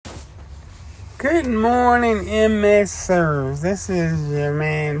Good morning, MSers. This is your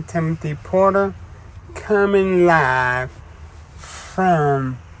man, Timothy Porter, coming live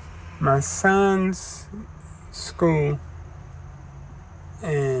from my son's school.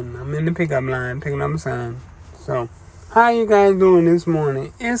 And I'm in the pickup line, picking up my son. So, how you guys doing this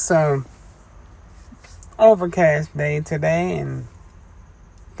morning? It's a overcast day today, and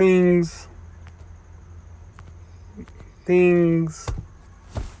things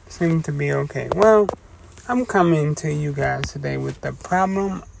seem to be okay. Well, I'm coming to you guys today with the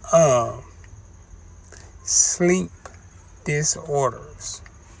problem of sleep disorders.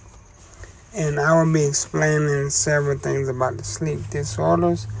 And I will be explaining several things about the sleep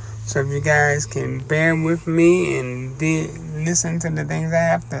disorders. So if you guys can bear with me and listen to the things I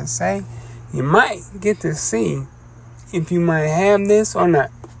have to say, you might get to see if you might have this or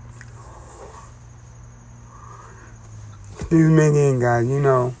not. Excuse me again, guys. You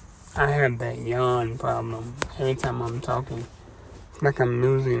know, I have that yawn problem every time I'm talking. It's like I'm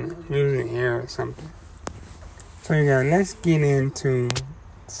losing air or something. So, you guys, let's get into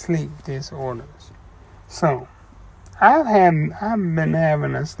sleep disorders. So, I've been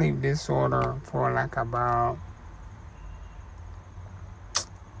having a sleep disorder for like about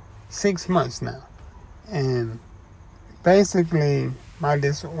 6 months now. And basically, my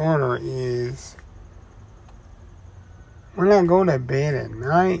disorder is when I go to bed at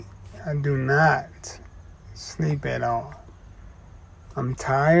night, I do not sleep at all. I'm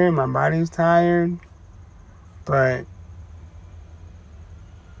tired, my body's tired, but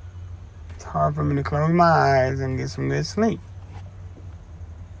it's hard for me to close my eyes and get some good sleep.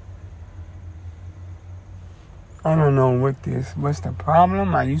 I don't know what's the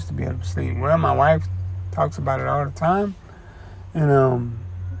problem. I used to be able to sleep well. My wife talks about it all the time. And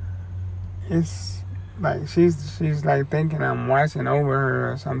it's like she's like thinking I'm watching over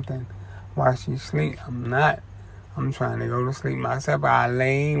her or something while she sleeps. I'm not. I'm trying to go to sleep myself. I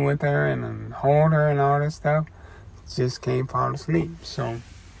lay with her and hold her and all this stuff. Just can't fall asleep. So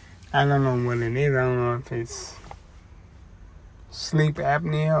I don't know what it is. I don't know if it's sleep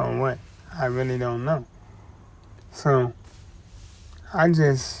apnea or what. I really don't know. So I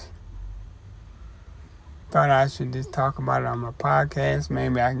just thought I should just talk about it on my podcast.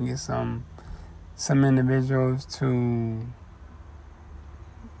 Maybe I can get some individuals to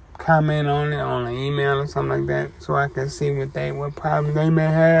comment on it on an email or something like that, so I can see what problems they may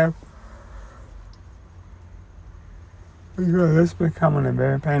have. Because it's becoming a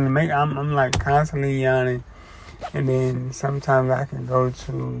very pain to make. I'm like constantly yawning, and then sometimes I can go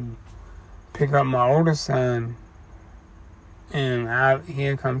to pick up my older son, and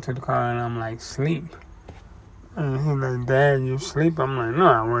he'll come to the car, and I'm like, sleep. And he's like, Dad, you sleep? I'm like, no,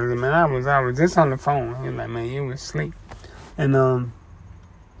 I wasn't, man. I was just on the phone. He's like, man, you was asleep. And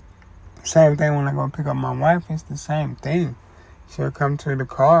same thing when I go pick up my wife, it's the same thing. She'll come to the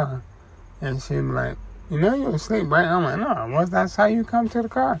car, and she'll be like, you know you was asleep, right? I'm like, no, that's how you come to the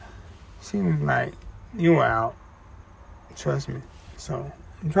car. She was like, you were out. Trust me. So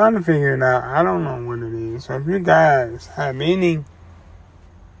I'm trying to figure it out. I don't know what it is. So if you guys have any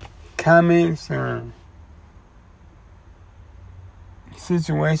comments or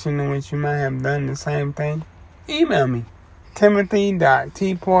situation in which you might have done the same thing, email me,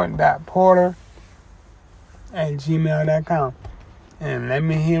 timothy.t.porter@gmail.com, and let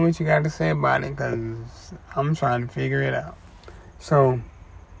me hear what you got to say about it, because I'm trying to figure it out. So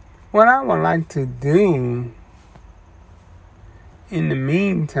what I would like to do in the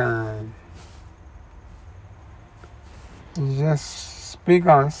meantime is just speak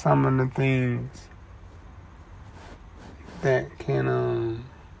on some of the things that can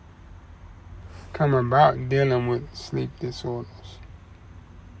come about dealing with sleep disorders.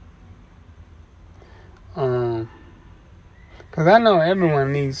 Because I know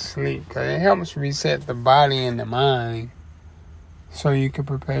everyone needs sleep, because it helps reset the body and the mind so you can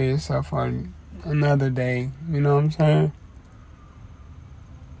prepare yourself for another day. You know what I'm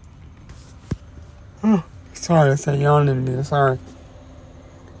saying? Sorry, I said yawning there. Sorry.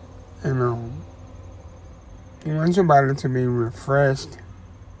 And you want your body to be refreshed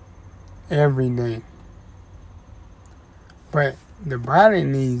every day. But the body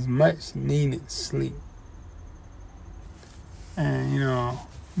needs much needed sleep. And,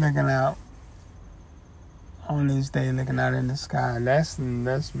 looking out on this day, looking out in the sky, that's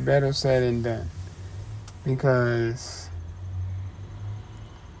better said than done. Because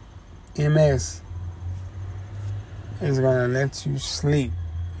MS is going to let you sleep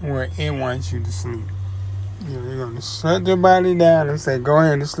where it wants you to sleep. You're going to shut your body down and say, go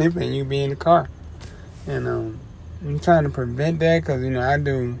ahead and sleep, and you be in the car. And I'm trying to prevent that because, I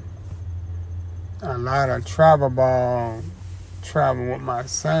do a lot of travel with my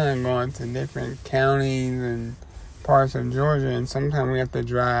son, going to different counties and parts of Georgia, and sometimes we have to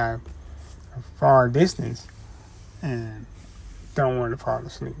drive a far distance and don't want to fall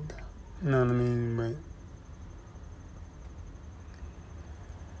asleep though. You know what I mean?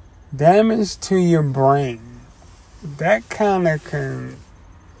 But damage to your brain, that kind of can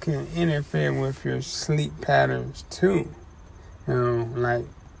interfere with your sleep patterns too. You know, like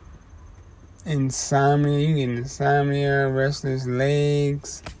insomnia, you get insomnia, restless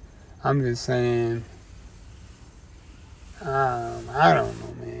legs. I'm just saying, I don't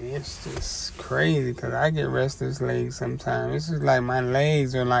know, man. It's just crazy because I get restless legs sometimes. It's just like my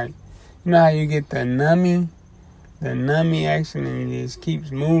legs are like, you know how you get the numbing action and it just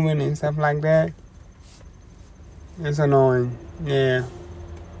keeps moving and stuff like that? It's annoying. Yeah.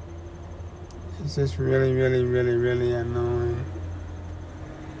 It's just really, really, really, really annoying.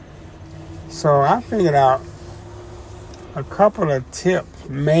 So I figured out a couple of tips,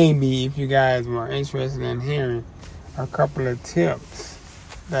 maybe if you guys were interested in hearing a couple of tips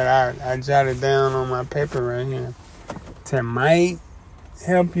that I jotted down on my paper right here that might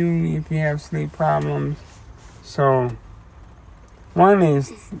help you if you have sleep problems. So one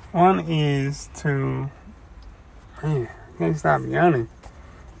is to, man, I can't stop yawning.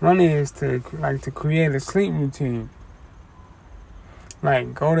 One is to create a sleep routine.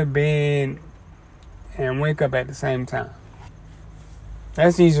 Like go to bed and wake up at the same time.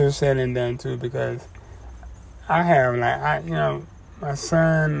 That's easier said than done too, because I have my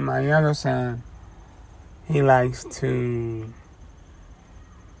younger son, he likes to